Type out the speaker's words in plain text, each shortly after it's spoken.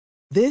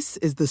This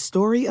is the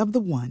story of the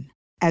one.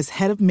 As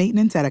head of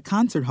maintenance at a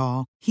concert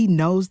hall, he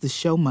knows the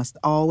show must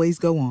always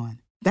go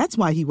on. That's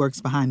why he works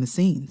behind the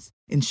scenes,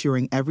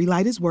 ensuring every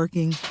light is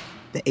working,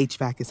 the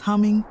HVAC is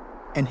humming,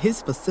 and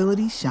his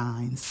facility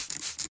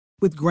shines.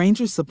 With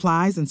Grainger's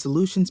supplies and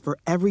solutions for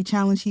every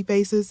challenge he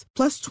faces,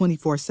 plus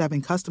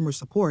 24/7 customer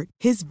support,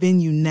 his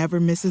venue never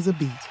misses a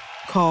beat.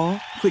 Call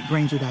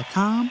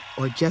quickgrainger.com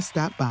or just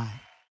stop by.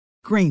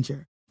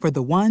 Grainger, for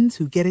the ones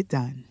who get it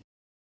done.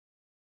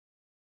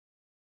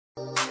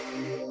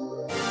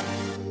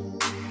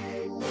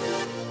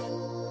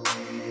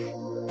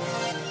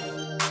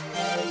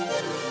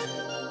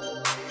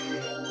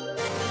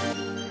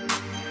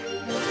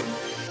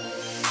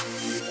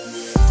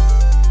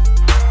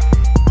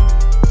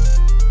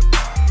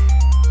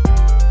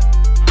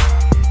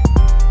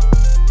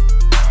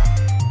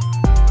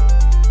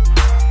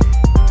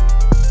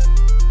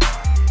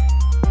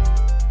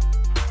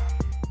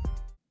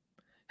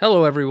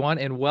 Hello, everyone,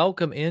 and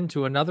welcome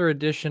into another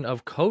edition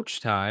of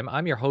Coach Time.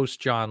 I'm your host,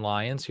 John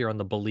Lyons, here on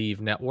the Believe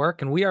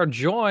Network, and we are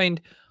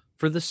joined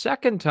for the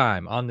second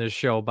time on this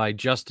show by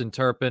Justin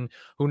Turpin,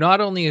 who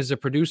not only is a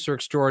producer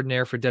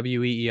extraordinaire for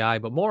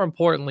WEEI, but more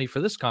importantly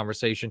for this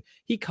conversation,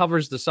 he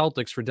covers the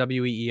Celtics for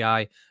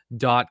WEEI.com,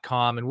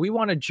 and we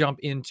want to jump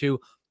into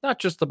not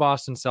just the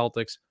Boston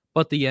Celtics,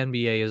 but the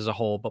NBA as a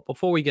whole. But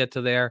before we get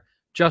to there,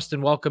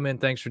 Justin, welcome in.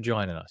 Thanks for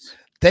joining us.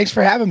 Thanks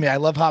for having me. I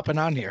love hopping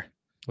on here.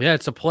 Yeah,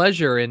 it's a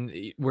pleasure, and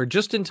we're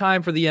just in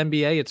time for the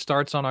NBA. It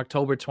starts on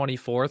October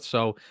 24th,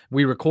 so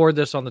we record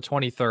this on the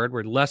 23rd.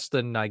 We're less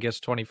than,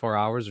 24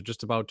 hours, or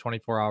just about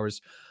 24 hours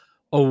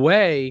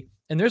away,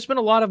 and there's been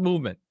a lot of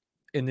movement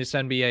in this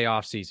NBA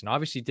offseason.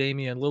 Obviously,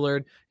 Damian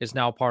Lillard is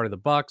now part of the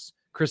Bucks.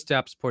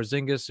 Kristaps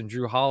Porzingis and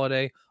Drew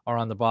Holiday are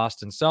on the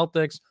Boston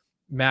Celtics.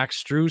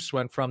 Max Strus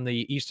went from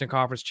the Eastern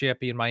Conference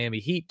champion Miami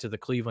Heat to the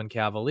Cleveland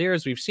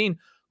Cavaliers. We've seen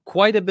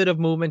quite a bit of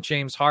movement.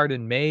 James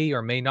Harden may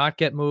or may not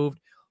get moved.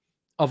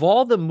 Of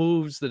all the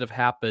moves that have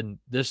happened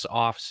this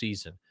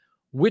offseason,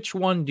 which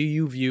one do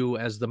you view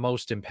as the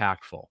most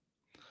impactful?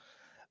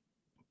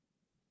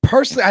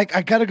 Personally,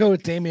 I got to go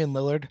with Damian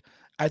Lillard.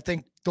 I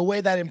think the way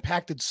that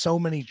impacted so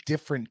many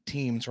different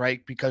teams,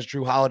 right? Because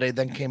Drew Holiday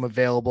then came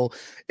available.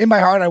 In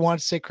my heart, I want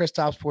to say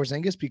Kristaps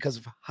Porzingis because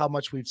of how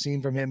much we've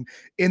seen from him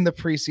in the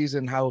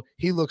preseason, how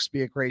he looks to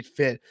be a great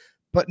fit.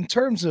 But in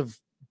terms of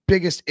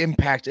biggest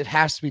impact, it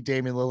has to be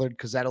Damian Lillard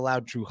because that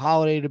allowed Drew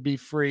Holiday to be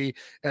free.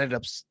 And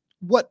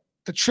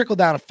the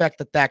trickle-down effect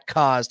that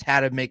caused had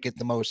to make it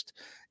the most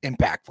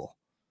impactful.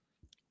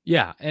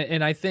 Yeah,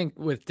 and I think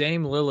with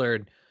Dame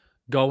Lillard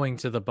going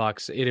to the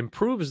Bucks, it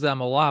improves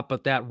them a lot,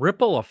 but that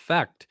ripple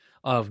effect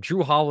of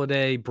Drew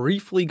Holiday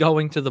briefly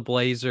going to the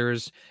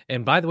Blazers,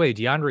 and by the way,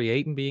 DeAndre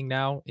Ayton being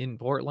now in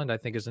Portland, I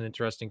think is an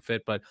interesting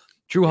fit, but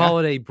Drew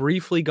Holiday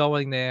briefly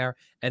going there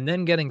and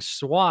then getting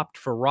swapped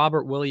for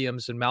Robert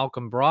Williams and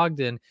Malcolm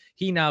Brogdon,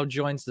 he now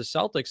joins the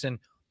Celtics, and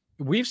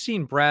we've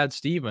seen Brad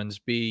Stevens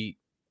be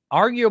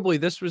arguably,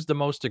 this was the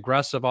most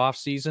aggressive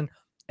offseason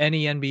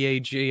any NBA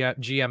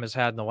GM has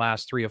had in the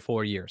last 3 or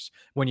 4 years.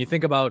 When you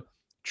think about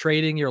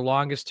trading your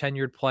longest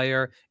tenured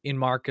player in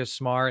Marcus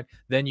Smart,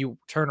 then you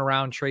turn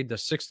around, trade the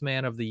 6th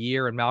man of the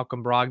year in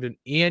Malcolm Brogdon,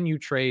 and you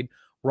trade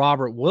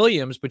Robert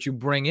Williams, but you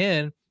bring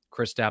in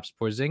Kristaps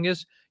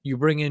Porzingis, you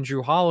bring in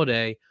Drew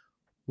Holiday.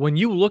 When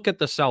you look at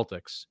the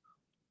Celtics,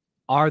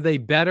 are they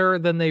better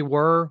than they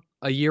were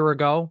a year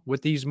ago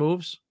with these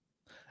moves?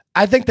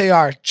 I think they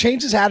are.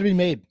 Changes had to be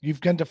made. You've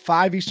gone to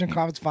 5 Eastern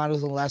Conference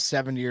Finals in the last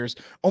 7 years,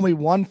 only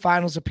 1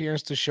 Finals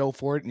appearance to show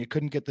for it, and you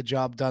couldn't get the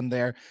job done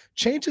there.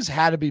 Changes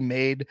had to be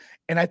made,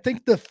 and I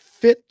think the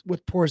fit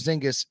with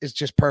Porzingis is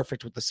just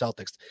perfect with the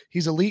Celtics.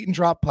 He's elite in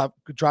drop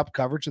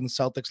coverage, and the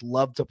Celtics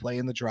love to play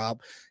in the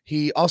drop.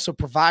 He also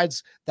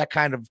provides that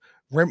kind of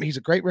rim. He's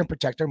a great rim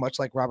protector, much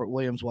like Robert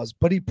Williams was,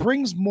 but he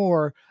brings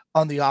more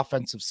on the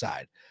offensive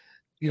side.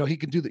 He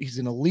can do that. He's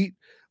an elite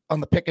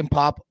on the pick and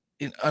pop,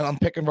 on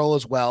pick and roll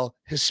as well.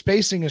 His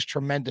spacing is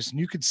tremendous, and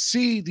you could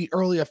see the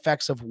early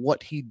effects of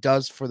what he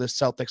does for the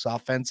Celtics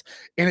offense,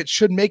 and it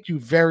should make you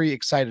very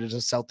excited as a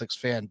Celtics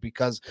fan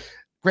because,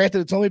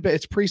 granted,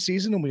 it's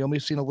preseason and we only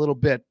seen a little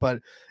bit,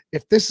 but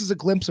if this is a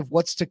glimpse of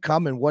what's to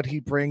come and what he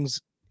brings,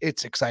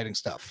 it's exciting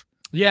stuff.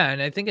 Yeah,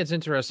 and I think it's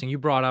interesting. You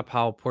brought up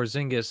how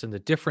Porzingis and the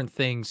different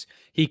things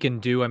he can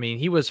do. I mean,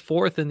 he was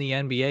 4th in the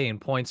NBA in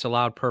points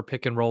allowed per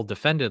pick and roll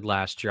defended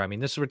last year. I mean,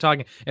 we're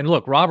talking, and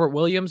look, Robert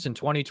Williams in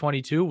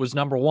 2022 was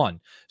number 1.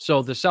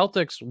 So the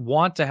Celtics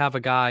want to have a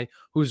guy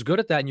who's good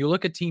at that. And you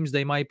look at teams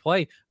they might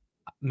play.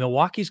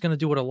 Milwaukee's going to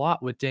do it a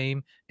lot with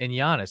Dame and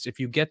Giannis. If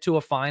you get to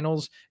a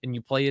finals and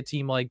you play a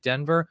team like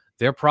Denver,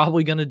 they're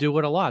probably going to do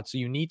it a lot. So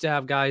you need to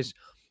have guys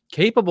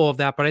capable of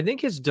that. But I think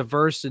his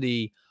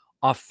diversity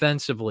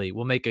offensively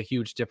will make a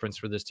huge difference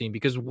for this team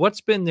because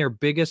what's been their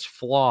biggest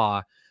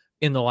flaw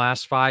in the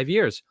last 5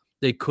 years?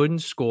 They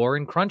couldn't score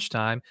in crunch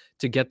time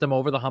to get them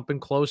over the hump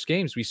in close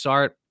games. We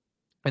saw it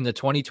in the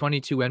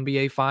 2022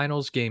 NBA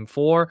Finals, Game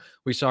 4.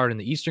 We saw it in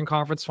the Eastern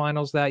Conference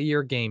Finals that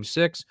year, Game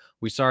 6.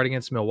 We saw it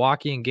against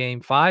Milwaukee in Game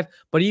 5.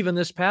 But even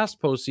this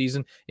past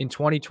postseason in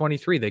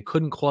 2023, they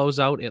couldn't close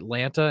out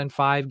Atlanta in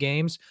 5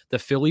 games. The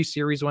Philly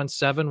series went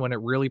 7 when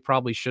it really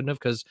probably shouldn't have,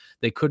 because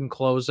they couldn't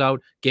close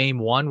out Game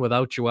 1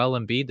 without Joel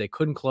Embiid. They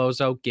couldn't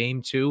close out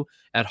Game 2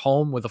 at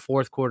home with a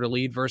fourth quarter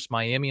lead versus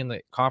Miami in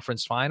the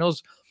conference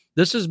finals.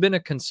 This has been a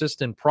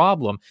consistent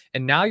problem.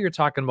 And now you're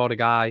talking about a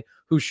guy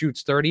who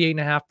shoots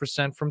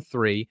 38.5% from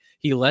 3.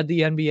 He led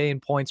the NBA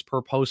in points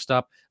per post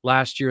up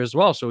last year as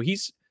well. So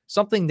he's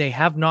something they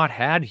have not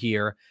had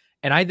here.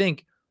 And I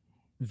think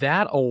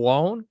that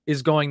alone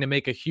is going to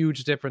make a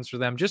huge difference for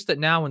them. Just that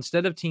now,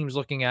 instead of teams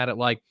looking at it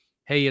like,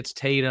 hey, it's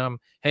Tatum,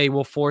 hey,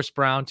 we'll force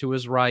Brown to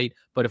his right,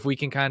 but if we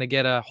can kind of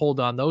get a hold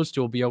on those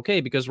two, we'll be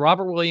okay. Because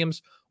Robert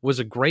Williams was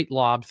a great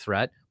lob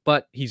threat,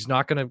 but he's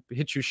not going to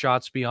hit you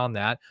shots beyond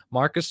that.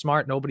 Marcus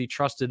Smart, nobody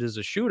trusted as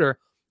a shooter.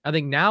 I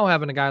think now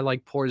having a guy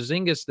like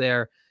Porzingis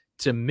there,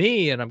 to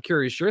me, and I'm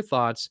curious your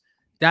thoughts,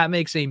 that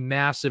makes a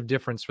massive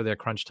difference for their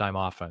crunch time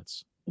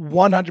offense.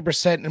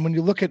 100%. And when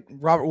you look at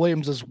Robert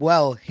Williams as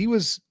well, he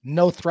was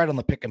no threat on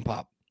the pick and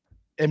pop.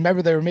 And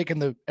remember,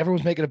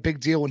 everyone's making a big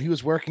deal when he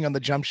was working on the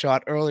jump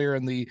shot earlier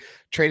in the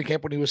training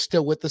camp when he was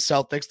still with the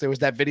Celtics. There was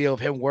that video of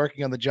him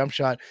working on the jump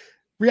shot.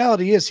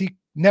 Reality is he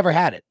never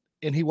had it,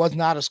 and he was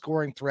not a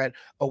scoring threat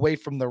away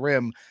from the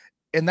rim.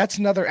 And that's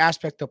another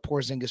aspect that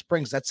Porzingis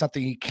brings. That's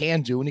something he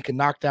can do, and he can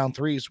knock down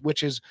threes,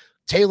 which is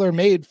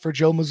tailor-made for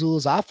Joe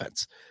Mazzulla's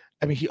offense.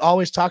 I mean, he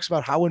always talks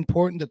about how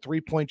important the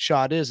three-point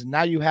shot is, and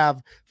now you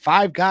have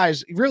 5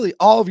 guys, really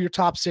all of your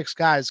top 6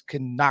 guys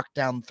can knock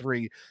down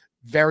 3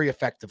 very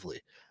effectively.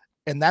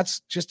 And that's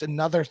just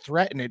another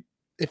threat, and it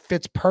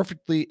fits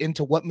perfectly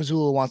into what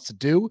Mazzulla wants to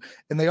do.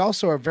 And they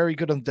also are very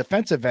good on the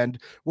defensive end,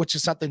 which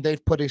is something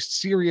they've put a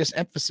serious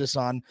emphasis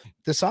on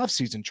this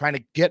offseason, trying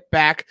to get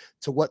back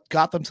to what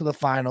got them to the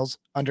finals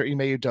under Ime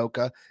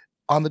Udoka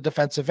on the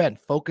defensive end.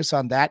 Focus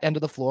on that end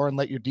of the floor and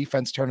let your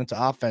defense turn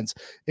into offense.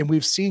 And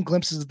we've seen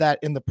glimpses of that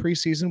in the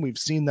preseason. We've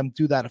seen them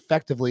do that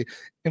effectively.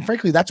 And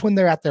frankly, that's when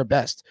they're at their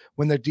best,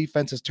 when their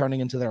defense is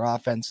turning into their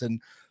offense.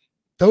 And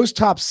those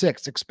top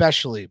 6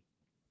 especially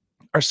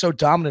are so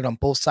dominant on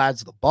both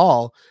sides of the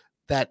ball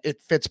that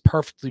it fits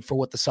perfectly for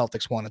what the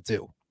Celtics want to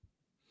do.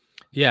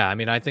 Yeah, I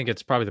mean, I think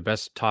it's probably the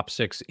best top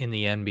 6 in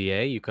the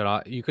NBA.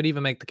 You could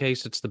even make the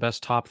case it's the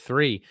best top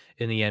 3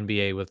 in the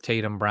NBA with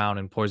Tatum, Brown,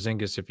 and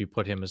Porzingis if you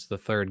put him as the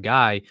third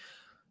guy.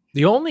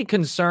 The only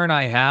concern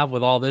I have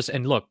with all this,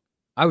 and look,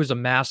 I was a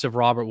massive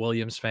Robert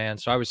Williams fan,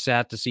 so I was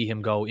sad to see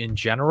him go in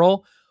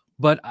general.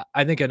 But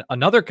I think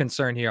another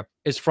concern here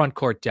is front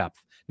court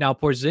depth. Now,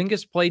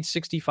 Porzingis played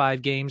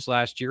 65 games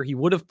last year. He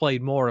would have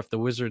played more if the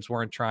Wizards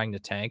weren't trying to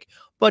tank,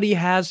 but he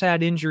has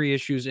had injury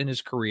issues in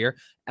his career.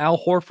 Al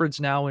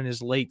Horford's now in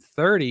his late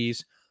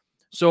 30s.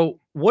 So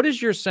what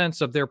is your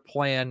sense of their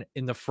plan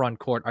in the front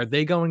court? Are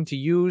they going to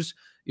use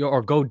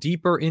or go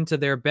deeper into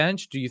their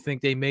bench? Do you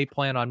think they may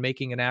plan on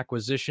making an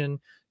acquisition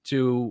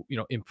to,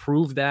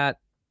 improve that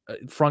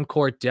front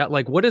court depth?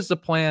 Like, what is the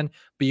plan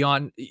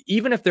beyond,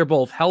 even if they're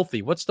both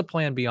healthy, what's the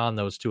plan beyond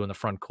those two in the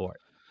front court?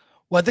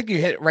 Well, I think you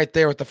hit it right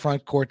there with the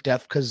front court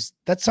depth, because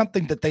that's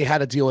something that they had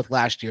to deal with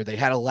last year. They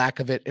had a lack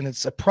of it, and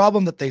it's a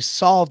problem that they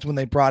solved when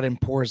they brought in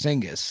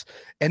Porzingis.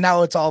 And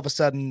now it's all of a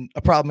sudden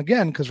a problem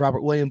again because Robert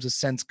Williams is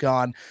since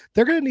gone.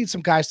 They're going to need some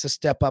guys to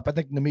step up. I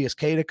think Neemias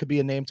Queta could be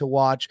a name to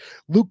watch.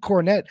 Luke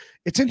Cornett,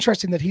 it's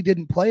interesting that he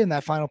didn't play in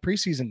that final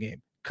preseason game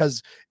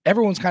because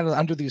everyone's kind of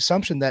under the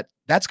assumption that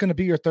that's going to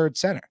be your third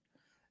center.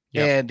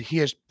 Yep. And he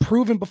has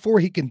proven before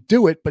he can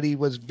do it, but he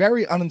was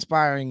very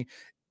uninspiring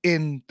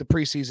in the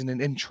preseason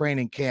and in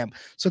training camp.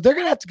 So they're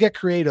going to have to get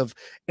creative.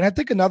 And I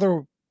think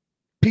another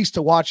piece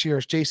to watch here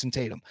is Jason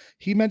Tatum.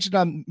 He mentioned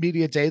on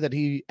media day that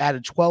he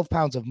added 12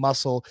 pounds of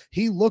muscle.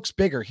 He looks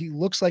bigger. He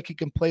looks like he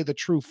can play the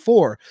true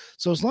 4.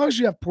 So as long as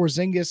you have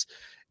Porzingis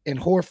and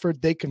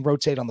Horford, they can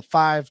rotate on the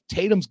 5.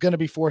 Tatum's going to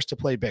be forced to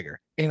play bigger.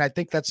 And I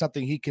think that's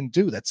something he can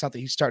do. That's something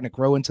he's starting to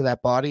grow into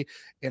that body,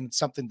 and it's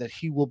something that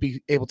he will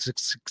be able to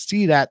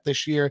succeed at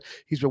this year.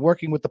 He's been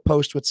working with the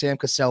post with Sam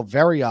Cassell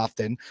very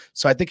often.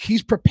 So I think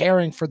he's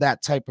preparing for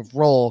that type of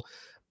role,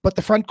 but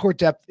the front court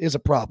depth is a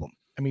problem.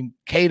 I mean,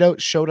 Cato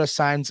showed us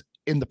signs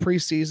in the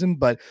preseason,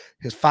 but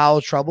his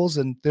foul troubles,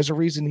 and there's a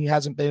reason he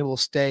hasn't been able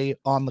to stay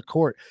on the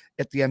court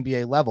at the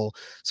NBA level.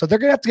 So they're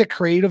going to have to get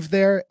creative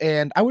there,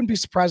 and I wouldn't be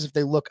surprised if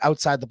they look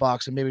outside the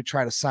box and maybe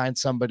try to sign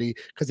somebody,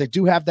 because they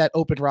do have that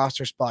open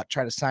roster spot,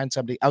 try to sign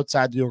somebody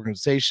outside the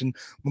organization.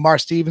 Lamar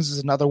Stevens is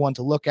another one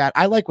to look at.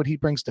 I like what he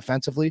brings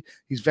defensively.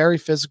 He's very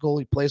physical.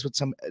 He plays with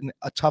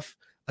a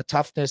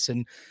toughness,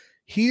 and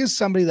he is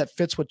somebody that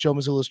fits what Joe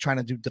Mazzulla is trying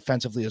to do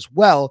defensively as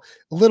well.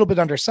 A little bit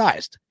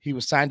undersized. He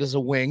was signed as a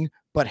wing,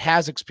 but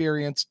has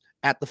experience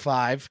at the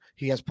 5.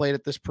 He has played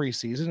at this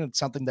preseason. It's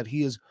something that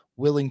he is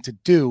willing to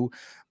do,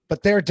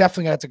 but they're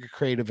definitely going to have to get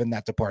creative in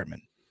that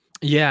department.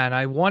 Yeah, and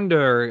I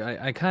wonder,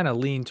 I kind of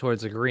lean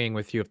towards agreeing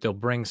with you if they'll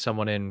bring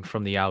someone in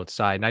from the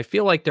outside. And I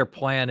feel like their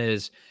plan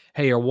is,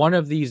 hey, are one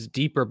of these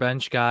deeper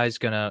bench guys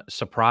going to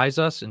surprise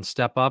us and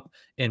step up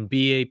and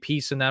be a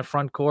piece in that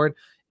front court?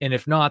 And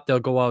if not, they'll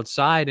go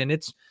outside. And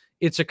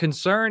it's a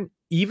concern,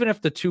 even if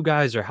the two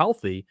guys are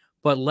healthy.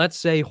 But let's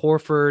say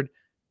Horford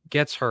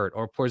gets hurt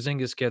or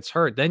Porzingis gets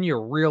hurt, then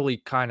you're really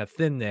kind of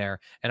thin there.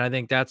 And I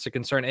think that's a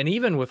concern. And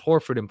even with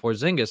Horford and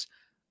Porzingis,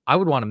 I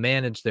would want to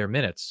manage their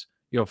minutes,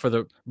 for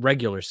the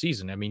regular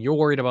season. I mean, you're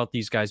worried about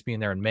these guys being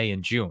there in May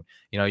and June.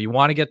 You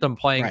want to get them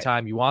playing Right.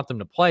 time. You want them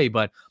to play.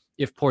 But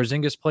if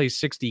Porzingis plays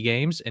 60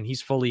 games and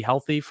he's fully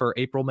healthy for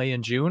April, May,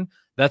 and June,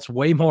 that's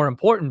way more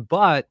important.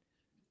 But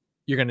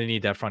you're going to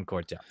need that front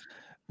court depth.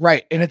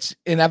 Right. And it's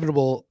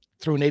inevitable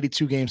through an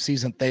 82 game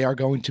season, they are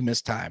going to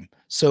miss time.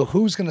 So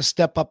who's going to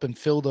step up and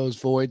fill those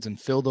voids and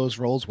fill those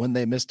roles when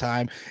they miss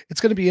time?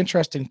 It's going to be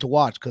interesting to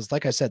watch because,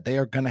 like I said, they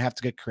are going to have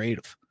to get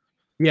creative.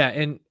 Yeah,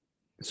 and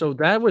so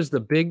that was the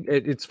big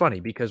it's funny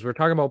because we're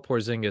talking about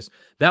Porzingis.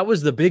 That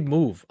was the big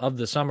move of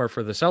the summer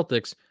for the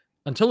Celtics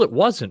until it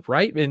wasn't,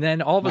 right? And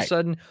then all of a Right.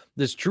 sudden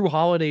this Drew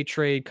Holiday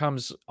trade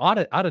comes out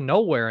of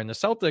nowhere, and the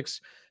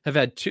Celtics have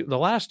had the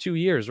last 2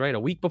 years, right? A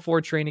week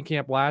before training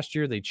camp last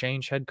year, they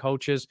changed head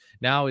coaches.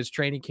 Now his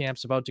training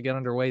camp's about to get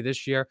underway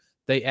this year.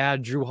 They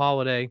add Drew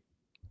Holiday.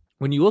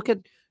 When you look at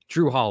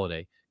Drew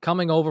Holiday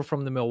coming over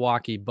from the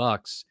Milwaukee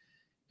Bucks,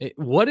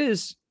 what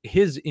is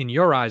in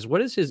your eyes,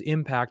 what is his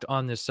impact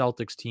on this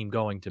Celtics team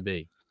going to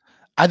be?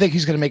 I think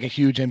he's going to make a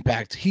huge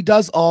impact. He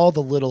does all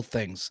the little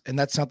things, and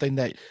that's something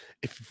that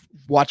if you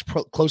watch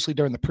closely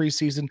during the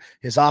preseason,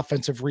 his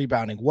offensive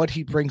rebounding, what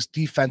he brings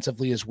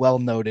defensively is well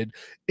noted.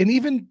 And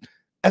even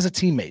as a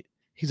teammate,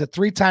 he's a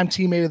 3-time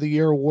Teammate of the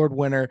Year award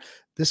winner.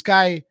 This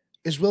guy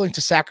is willing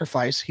to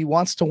sacrifice. He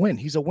wants to win.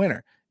 He's a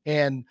winner.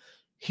 And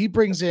he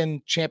brings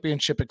in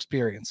championship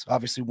experience.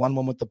 Obviously won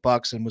one with the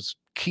Bucks and was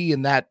key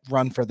in that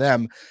run for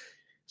them.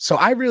 So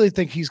I really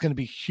think he's going to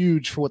be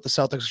huge for what the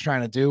Celtics are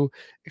trying to do,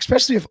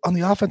 especially if on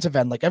the offensive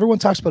end. Like everyone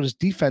talks about his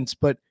defense,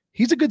 but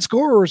he's a good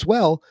scorer as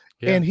well.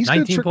 Yeah, And he's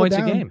going to 19 trickle points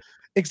down. a game.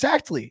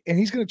 Exactly. And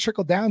he's going to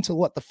trickle down to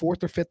what, the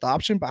 4th or 5th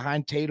option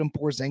behind Tatum,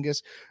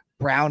 Porzingis,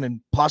 Brown, and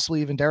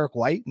possibly even Derek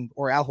White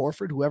or Al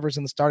Horford, whoever's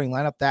in the starting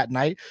lineup that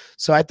night.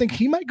 So I think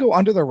he might go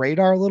under the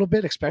radar a little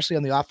bit, especially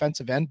on the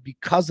offensive end,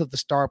 because of the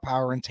star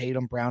power in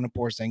Tatum, Brown, and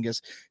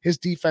Porzingis. His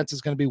defense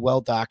is going to be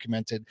well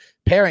documented.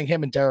 Pairing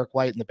him and Derek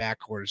White in the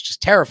backcourt is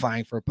just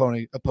terrifying for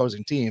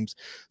opposing teams.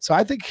 So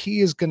I think he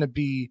is going to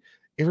be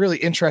a really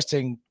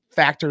interesting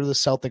factor to the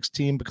Celtics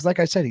team because, like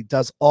I said, he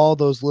does all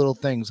those little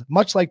things,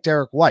 much like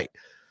Derek White.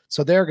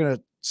 So they're going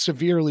to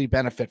severely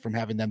benefit from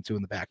having them two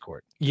in the backcourt.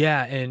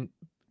 Yeah, and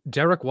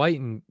Derek White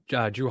and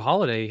Drew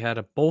Holiday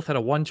both had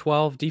a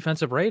 112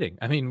 defensive rating.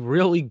 I mean,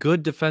 really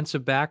good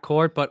defensive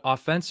backcourt, but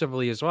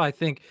offensively as well. I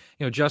think,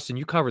 Justin,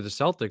 you cover the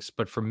Celtics,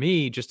 but for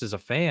me, just as a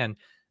fan,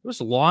 it was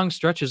long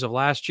stretches of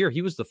last year.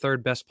 He was the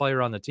 3rd best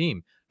player on the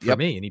team for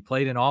me, and he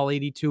played in all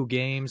 82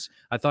 games.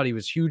 I thought he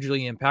was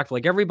hugely impactful.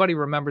 Like everybody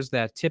remembers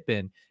that tip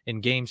in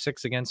Game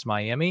 6 against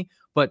Miami,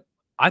 but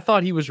I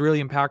thought he was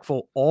really impactful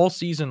all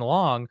season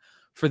long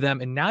for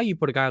them. And now you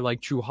put a guy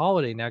like Drew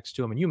Holiday next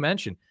to him, and you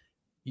mentioned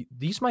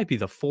these might be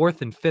the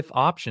 4th and 5th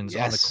options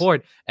on the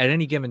court at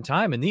any given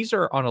time. And these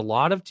are on a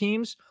lot of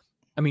teams.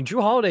 I mean,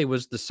 Drew Holiday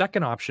was the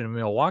 2nd option in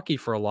Milwaukee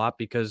for a lot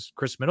because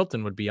Chris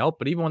Middleton would be out.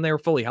 But even when they were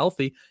fully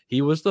healthy,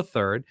 he was the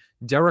 3rd.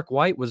 Derek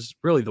White was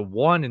really the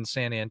 1 in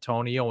San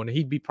Antonio, and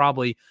he'd be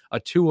probably a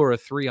 2 or a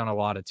 3 on a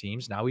lot of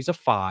teams. Now he's a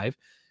 5.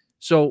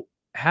 So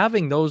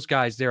having those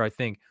guys there, I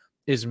think,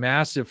 is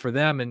massive for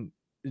them. And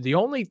the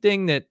only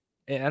thing that,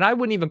 and I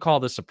wouldn't even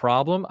call this a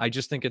problem, I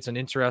just think it's an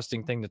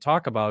interesting thing to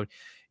talk about,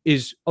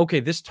 is,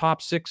 okay, this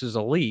top 6 is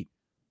elite.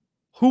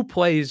 Who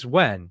plays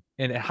when?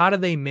 And how do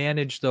they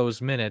manage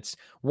those minutes?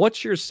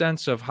 What's your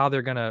sense of how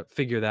they're going to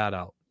figure that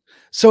out?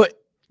 So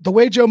the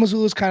way Joe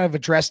Mazzulla's kind of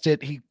addressed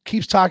it, he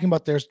keeps talking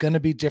about there's going to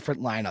be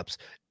different lineups.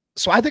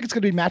 So I think it's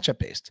going to be matchup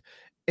based.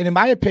 And in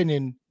my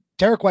opinion,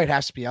 Derek White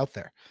has to be out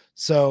there.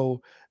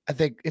 So I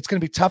think it's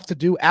going to be tough to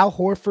do. Al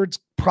Horford's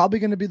probably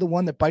going to be the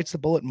one that bites the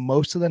bullet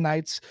most of the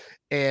nights.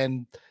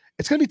 And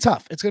it's going to be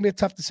tough. It's going to be a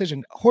tough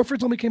decision.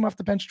 Horford's only came off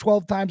the bench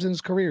 12 times in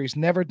his career. He's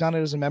never done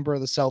it as a member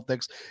of the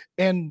Celtics.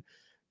 And,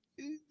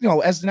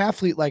 as an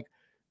athlete, like,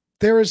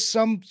 there is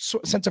some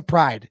sense of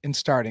pride in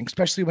starting,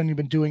 especially when you've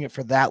been doing it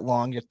for that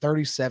long. You're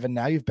 37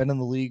 now. You've been in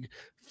the league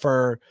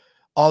for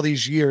all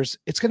these years.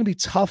 It's going to be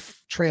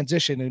tough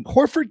transition. And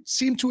Horford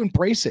seemed to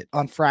embrace it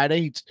on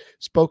Friday. He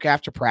spoke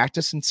after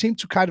practice and seemed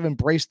to kind of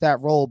embrace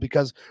that role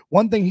because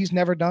one thing he's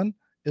never done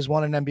is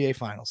won an NBA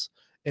Finals.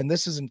 And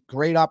this is a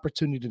great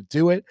opportunity to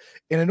do it.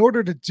 And in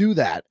order to do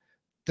that,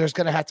 there's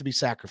going to have to be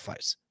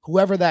sacrifice,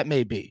 whoever that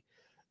may be.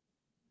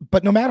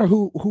 But no matter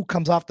who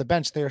comes off the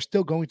bench, they are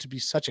still going to be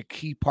such a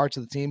key part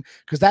of the team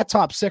because that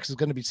top 6 is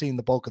going to be seeing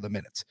the bulk of the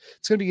minutes.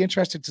 It's going to be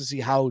interesting to see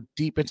how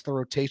deep into the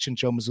rotation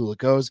Joe Mazzulla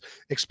goes,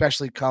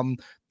 especially come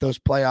those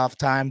playoff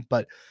time.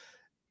 But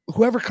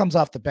whoever comes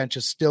off the bench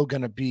is still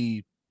going to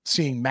be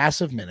seeing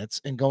massive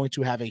minutes and going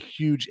to have a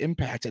huge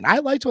impact. And I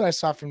liked what I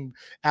saw from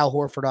Al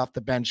Horford off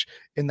the bench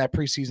in that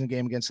preseason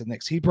game against the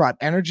Knicks. He brought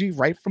energy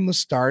right from the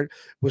start,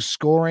 was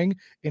scoring,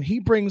 and he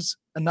brings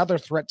another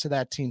threat to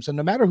that team. So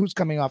no matter who's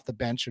coming off the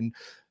bench, and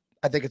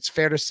I think it's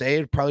fair to say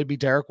it'd probably be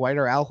Derek White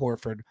or Al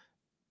Horford,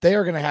 they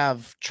are going to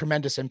have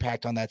tremendous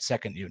impact on that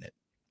second unit.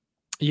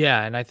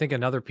 Yeah, and I think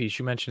another piece,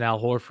 you mentioned Al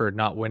Horford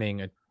not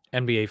winning a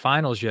NBA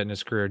Finals yet in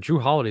his career. Drew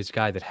Holiday's a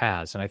guy that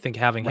has, and I think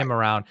having him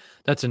around,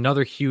 that's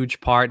another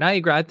huge part. And I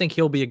agree. I think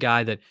he'll be a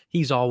guy that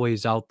he's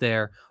always out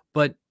there.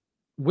 But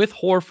with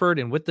Horford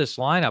and with this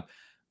lineup,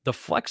 the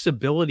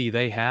flexibility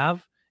they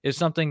have is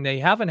something they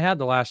haven't had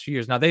the last few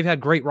years. Now, they've had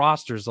great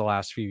rosters the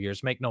last few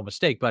years, make no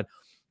mistake, but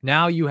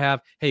now you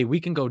have, hey, we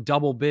can go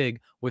double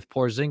big with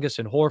Porzingis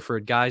and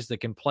Horford, guys that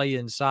can play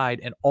inside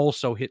and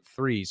also hit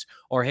threes.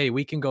 Or, hey,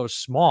 we can go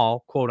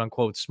small, quote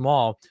unquote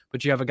small,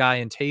 but you have a guy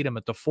in Tatum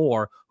at the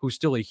 4 who's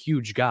still a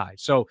huge guy.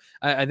 So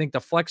I think the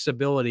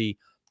flexibility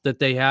that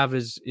they have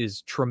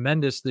is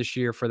tremendous this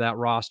year for that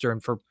roster.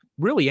 And for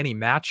really any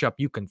matchup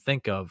you can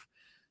think of,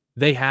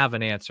 they have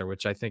an answer,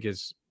 which I think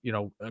is,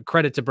 a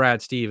credit to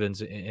Brad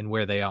Stevens in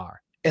where they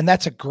are. And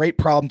that's a great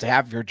problem to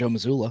have if you're Joe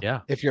Mazzulla.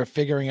 Yeah. If you're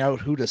figuring out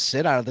who to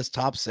sit out of this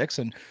top 6,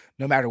 and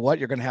no matter what,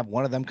 you're going to have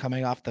one of them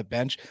coming off the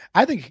bench.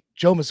 I think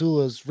Joe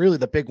Mazzulla is really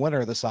the big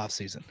winner of this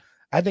offseason.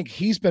 I think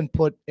he's been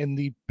put in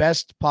the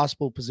best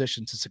possible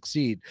position to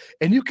succeed.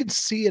 And you can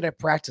see it at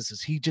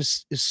practices. He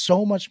just is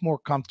so much more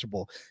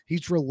comfortable.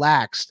 He's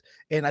relaxed.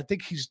 And I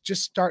think he's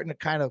just starting to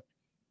kind of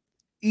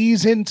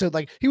ease into,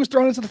 like, he was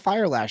thrown into the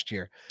fire last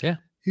year. Yeah.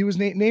 He was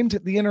named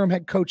the interim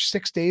head coach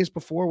 6 days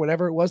before,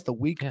 whatever it was, the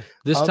week. Yeah.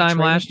 This time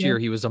last year,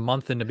 he was a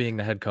month into being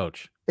the head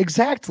coach.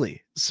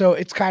 Exactly. So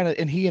it's kind of,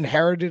 and he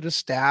inherited a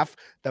staff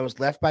that was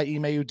left by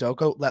Ime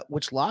Udoka,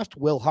 which lost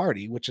Will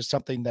Hardy, which is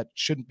something that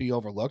shouldn't be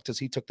overlooked as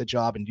he took the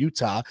job in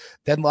Utah,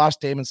 then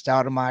lost Damon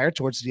Stoudemire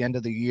towards the end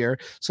of the year.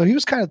 So he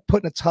was kind of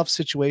put in a tough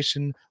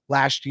situation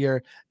last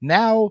year.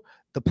 Now,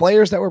 the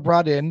players that were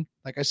brought in,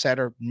 like I said,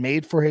 are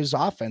made for his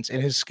offense and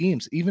his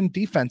schemes, even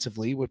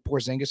defensively with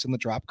Porzingis in the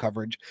drop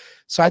coverage.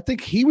 So I think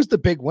he was the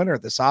big winner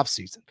this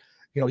offseason.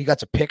 He got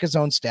to pick his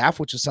own staff,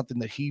 which is something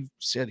that he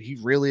said he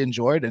really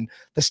enjoyed. And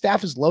the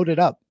staff is loaded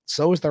up.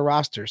 So is the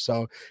roster.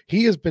 So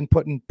he has been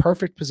put in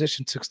perfect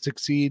position to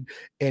succeed.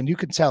 And you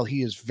can tell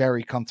he is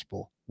very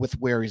comfortable with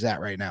where he's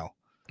at right now.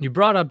 You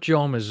brought up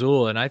Joe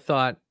Mazzulla, and I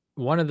thought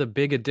one of the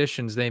big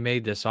additions they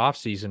made this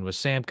offseason was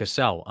Sam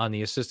Cassell on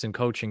the assistant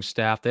coaching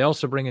staff. They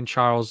also bring in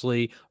Charles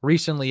Lee,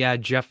 recently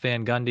add Jeff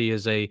Van Gundy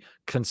as a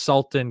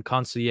consultant,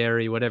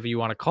 consigliere, whatever you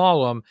want to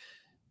call him.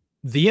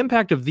 The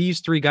impact of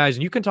these 3 guys,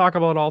 and you can talk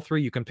about all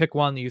 3, you can pick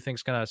one that you think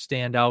is going to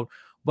stand out.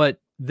 But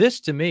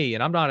this to me,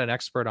 and I'm not an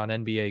expert on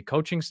NBA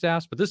coaching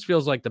staffs, but this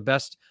feels like the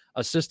best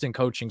assistant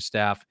coaching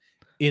staff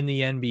in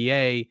the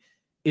NBA.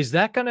 Is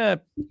that going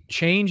to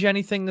change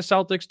anything the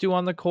Celtics do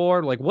on the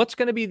court? Like, what's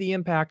going to be the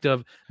impact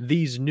of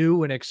these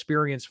new and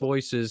experienced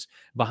voices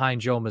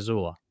behind Joe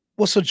Mazzulla?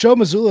 Well, so Joe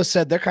Mazzulla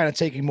said they're kind of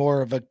taking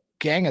more of a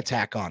gang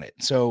attack on it.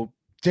 So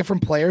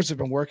different players have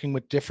been working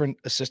with different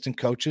assistant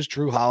coaches.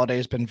 Drew Holiday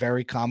has been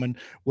very common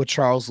with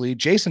Charles Lee.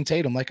 Jason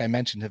Tatum, like I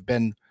mentioned, have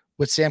been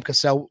with Sam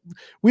Cassell.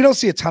 We don't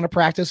see a ton of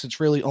practice. It's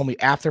really only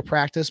after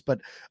practice, but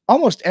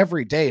almost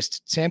every day,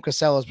 Sam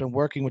Cassell has been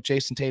working with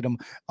Jason Tatum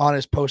on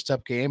his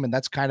post-up game, and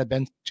that's kind of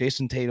been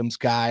Jason Tatum's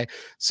guy.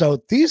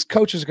 So these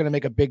coaches are going to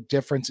make a big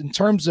difference in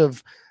terms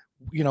of,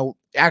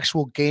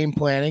 actual game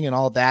planning and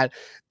all that.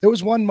 There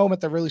was one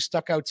moment that really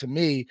stuck out to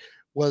me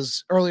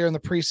was earlier in the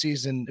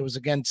preseason. It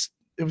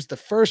was the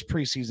first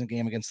preseason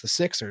game against the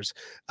Sixers.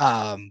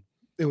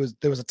 There was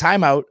a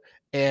timeout,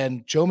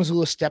 and Joe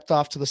Mazzulla stepped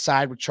off to the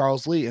side with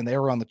Charles Lee, and they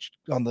were on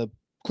the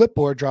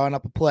clipboard drawing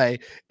up a play,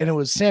 and it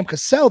was Sam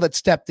Cassell that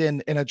stepped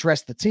in and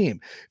addressed the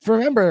team. If you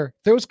remember,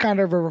 there was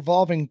kind of a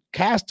revolving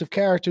cast of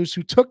characters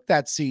who took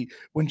that seat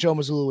when Joe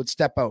Mazzulla would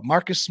step out.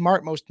 Marcus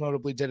Smart most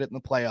notably did it in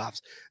the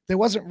playoffs. There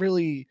wasn't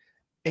really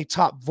a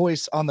top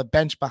voice on the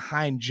bench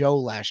behind Joe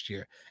last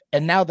year,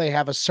 and now they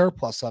have a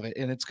surplus of it,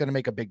 and it's going to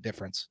make a big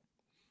difference.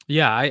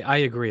 Yeah, I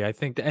agree. I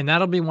think, and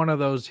that'll be one of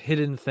those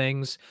hidden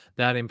things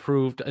that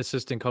improved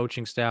assistant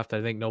coaching staff that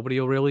I think nobody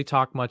will really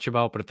talk much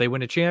about. But if they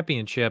win a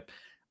championship,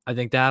 I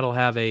think that'll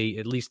have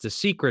at least a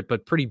secret,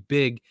 but pretty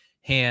big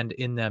hand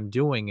in them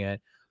doing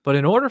it. But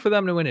in order for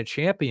them to win a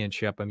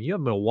championship, I mean, you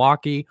have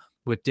Milwaukee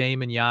with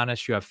Dame and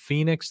Giannis. You have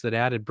Phoenix that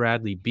added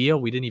Bradley Beal.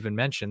 We didn't even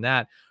mention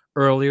that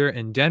earlier.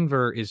 And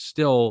Denver is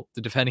still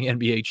the defending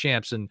NBA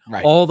champs, and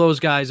all those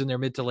guys in their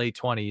mid to late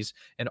 20s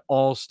and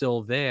all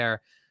still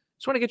there.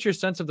 Just want to get your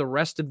sense of the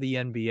rest of the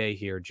NBA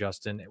here,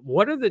 Justin.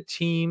 What are the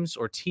teams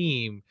or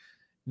team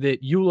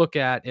that you look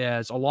at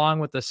as,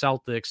 along with the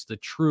Celtics, the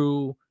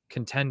true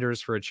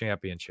contenders for a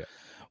championship?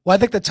 Well, I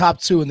think the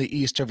top 2 in the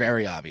East are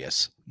very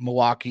obvious: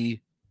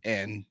 Milwaukee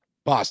and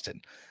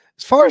Boston.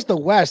 As far as the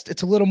West,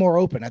 it's a little more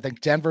open. I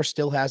think Denver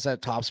still has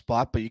that top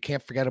spot, but you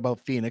can't forget about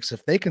Phoenix.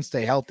 If they can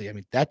stay healthy, I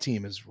mean, that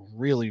team is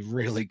really,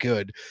 really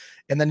good.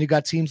 And then you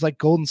got teams like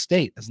Golden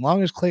State. As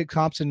long as Klay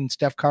Thompson and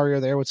Steph Curry are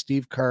there with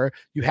Steve Kerr,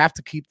 you have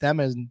to keep them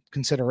in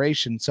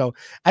consideration. So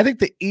I think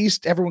the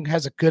East, everyone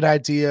has a good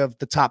idea of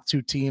the top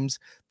two teams.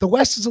 The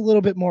West is a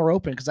little bit more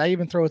open because I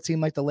even throw a team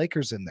like the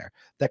Lakers in there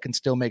that can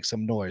still make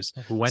some noise.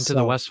 Who went to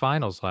the West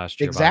Finals last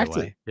year, exactly,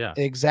 by the way.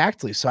 Yeah,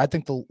 exactly. So I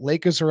think the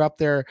Lakers are up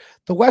there.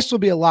 The West will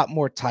be a lot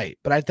more tight,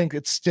 but I think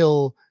it's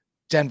still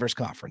Denver's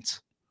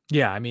conference.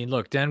 Yeah, I mean,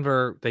 look,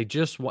 Denver,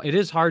 it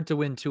is hard to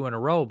win 2 in a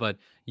row, but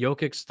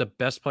Jokic's the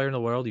best player in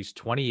the world. He's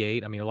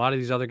 28. I mean, a lot of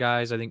these other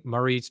guys, I think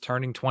Murray's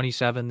turning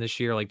 27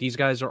 this year. Like, these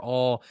guys are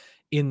all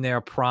in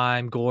their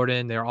prime.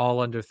 Gordon, they're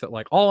all under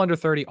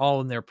 30, all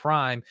in their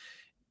prime.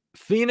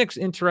 Phoenix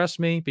interests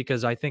me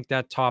because I think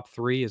that top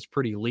 3 is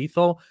pretty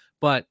lethal,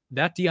 but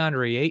that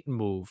DeAndre Ayton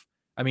move,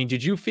 I mean,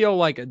 did you feel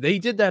like they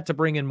did that to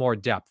bring in more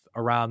depth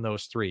around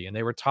those 3 and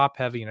they were top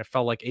heavy and it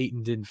felt like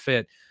Ayton didn't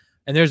fit?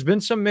 And there's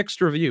been some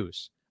mixed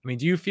reviews. I mean,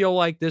 do you feel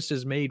like this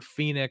has made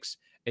Phoenix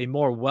a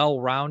more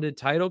well-rounded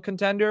title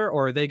contender,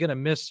 or are they going to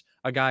miss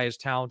a guy as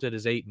talented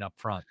as Ayton up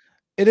front?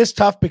 It is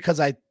tough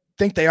because I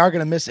think they are going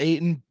to miss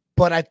Ayton,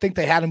 but I think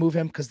they had to move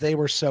him because they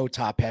were so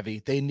top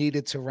heavy. They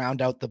needed to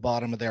round out the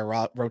bottom of their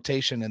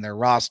rotation and their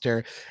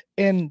roster.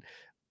 And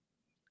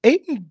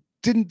Ayton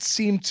didn't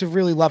seem to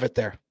really love it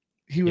there.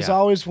 He was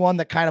always one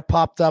that kind of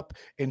popped up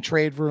in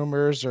trade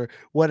rumors or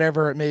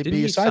whatever it may Didn't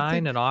be. He So sign I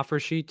think an offer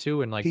sheet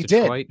too in like he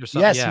Detroit did. or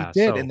something? Yes, he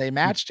did. And they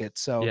matched it.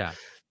 So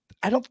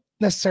I don't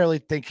necessarily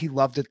think he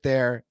loved it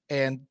there.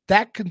 And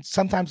that can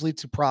sometimes lead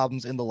to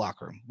problems in the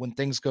locker room when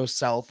things go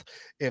south,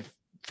 if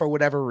for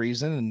whatever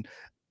reason. And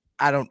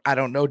I don't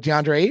know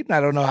DeAndre Ayton.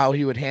 I don't know how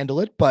he would handle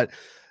it, but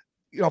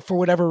for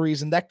whatever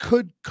reason, that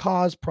could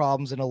cause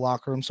problems in a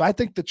locker room. So I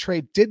think the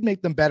trade did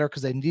make them better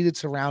because they needed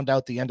to round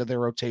out the end of their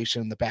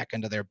rotation, the back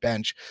end of their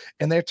bench,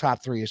 and their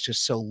top 3 is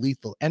just so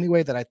lethal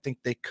anyway that I think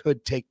they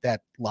could take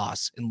that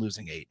loss in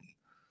losing Ayton.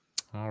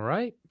 All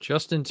right.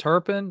 Justin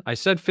Turpin. I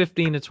said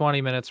 15 to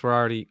 20 minutes. We're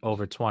already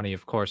over 20,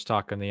 of course,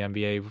 talking the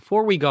NBA.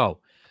 Before we go,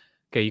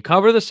 okay, you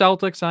cover the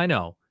Celtics, I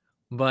know,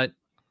 but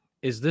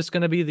is this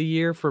going to be the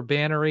year for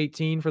Banner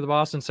 18 for the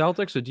Boston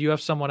Celtics, or do you have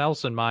someone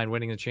else in mind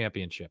winning the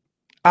championship?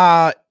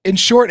 In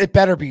short, it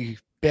better be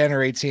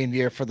Banner 18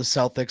 year for the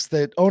Celtics.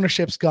 The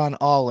ownership's gone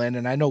all in,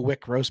 and I know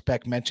Wick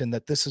Rosbeck mentioned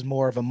that this is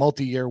more of a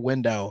multi-year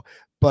window,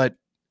 but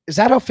is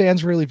that how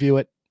fans really view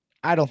it?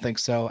 I don't think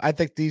so. I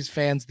think these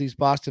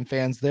Boston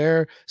fans,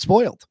 they're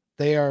spoiled.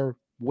 They are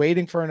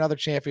waiting for another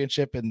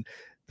championship, and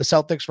the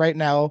Celtics right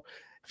now,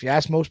 if you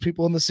ask most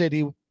people in the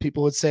city,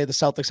 people would say the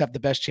Celtics have the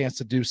best chance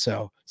to do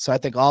so. So I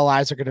think all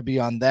eyes are going to be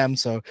on them.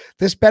 So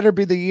this better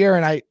be the year,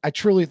 and I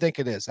truly think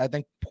it is. I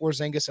think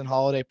Porzingis and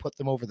Holiday put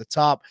them over the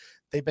top.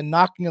 They've been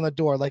knocking on the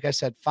door. Like I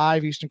said,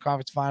 5 Eastern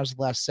Conference Finals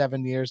the last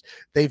 7 years.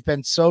 They've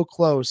been so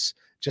close,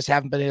 just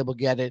haven't been able to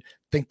get it.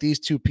 I think these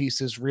 2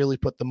 pieces really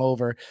put them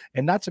over.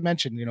 And not to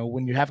mention,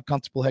 when you have a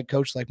comfortable head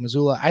coach like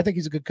Mazzulla, I think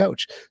he's a good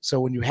coach. So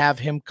when you have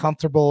him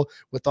comfortable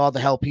with all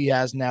the help he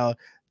has now,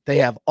 they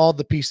have all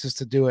the pieces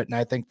to do it, and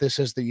I think this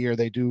is the year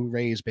they do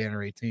raise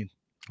Banner 18.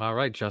 All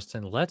right,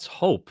 Justin, let's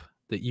hope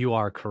that you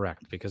are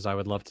correct because I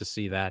would love to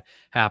see that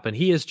happen.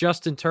 He is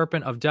Justin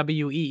Turpin of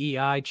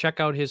WEEI. Check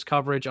out his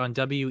coverage on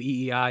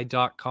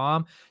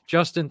WEEI.com.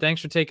 Justin,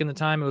 thanks for taking the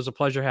time. It was a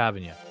pleasure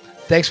having you.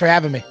 Thanks for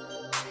having me.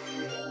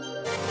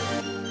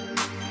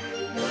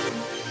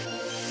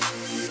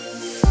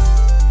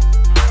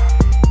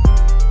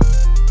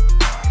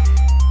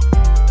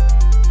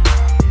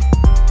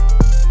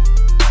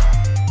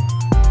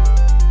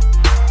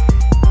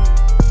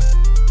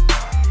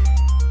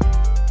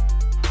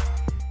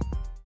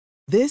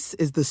 This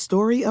is the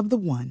story of the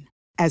one.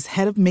 As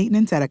head of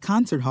maintenance at a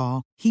concert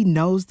hall, he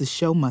knows the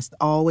show must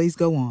always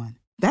go on.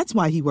 That's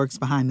why he works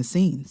behind the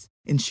scenes,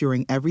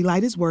 ensuring every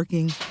light is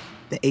working,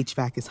 the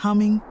HVAC is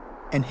humming,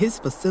 and his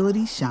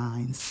facility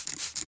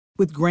shines.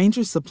 With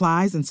Grainger's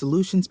supplies and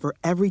solutions for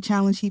every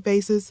challenge he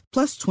faces,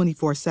 plus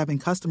 24/7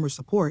 customer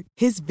support,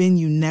 his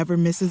venue never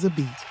misses a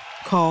beat.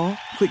 Call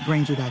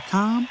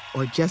quickgrainger.com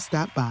or just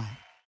stop by.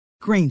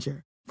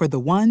 Grainger, for the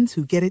ones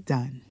who get it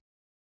done.